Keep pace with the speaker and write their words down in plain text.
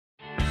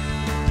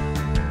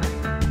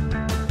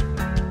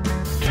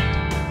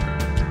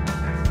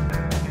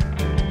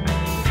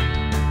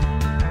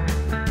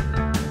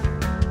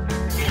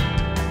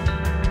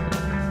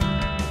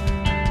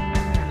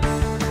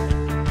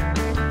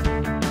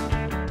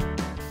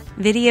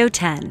Video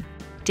 10.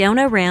 Down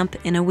a ramp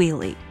in a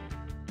wheelie.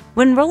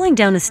 When rolling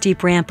down a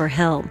steep ramp or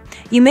hill,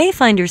 you may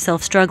find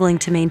yourself struggling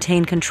to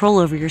maintain control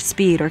over your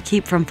speed or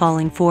keep from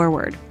falling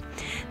forward.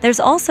 There's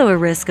also a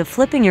risk of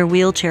flipping your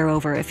wheelchair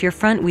over if your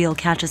front wheel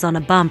catches on a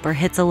bump or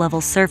hits a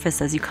level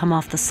surface as you come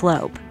off the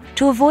slope.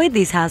 To avoid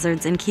these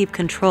hazards and keep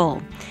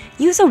control,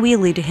 use a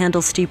wheelie to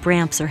handle steep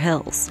ramps or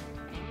hills.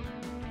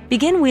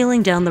 Begin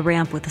wheeling down the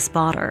ramp with a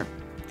spotter.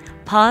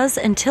 Pause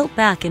and tilt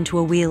back into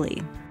a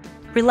wheelie.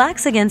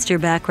 Relax against your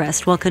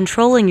backrest while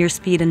controlling your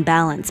speed and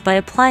balance by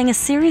applying a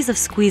series of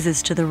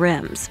squeezes to the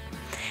rims.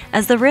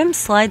 As the rims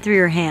slide through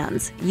your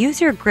hands,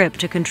 use your grip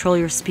to control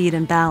your speed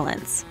and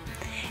balance.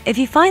 If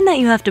you find that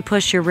you have to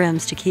push your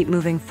rims to keep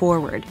moving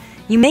forward,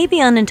 you may be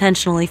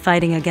unintentionally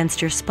fighting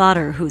against your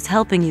spotter who's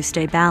helping you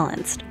stay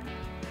balanced.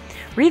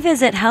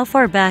 Revisit how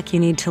far back you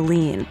need to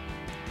lean.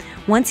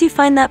 Once you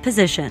find that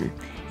position,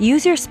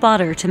 use your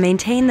spotter to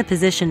maintain the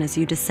position as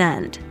you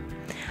descend.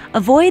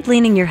 Avoid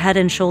leaning your head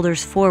and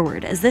shoulders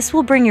forward, as this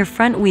will bring your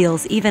front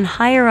wheels even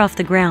higher off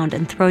the ground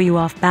and throw you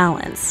off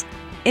balance.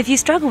 If you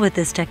struggle with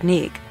this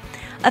technique,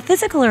 a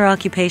physical or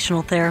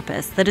occupational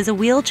therapist that is a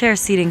wheelchair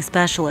seating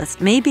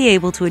specialist may be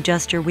able to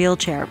adjust your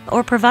wheelchair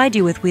or provide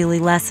you with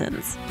wheelie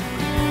lessons.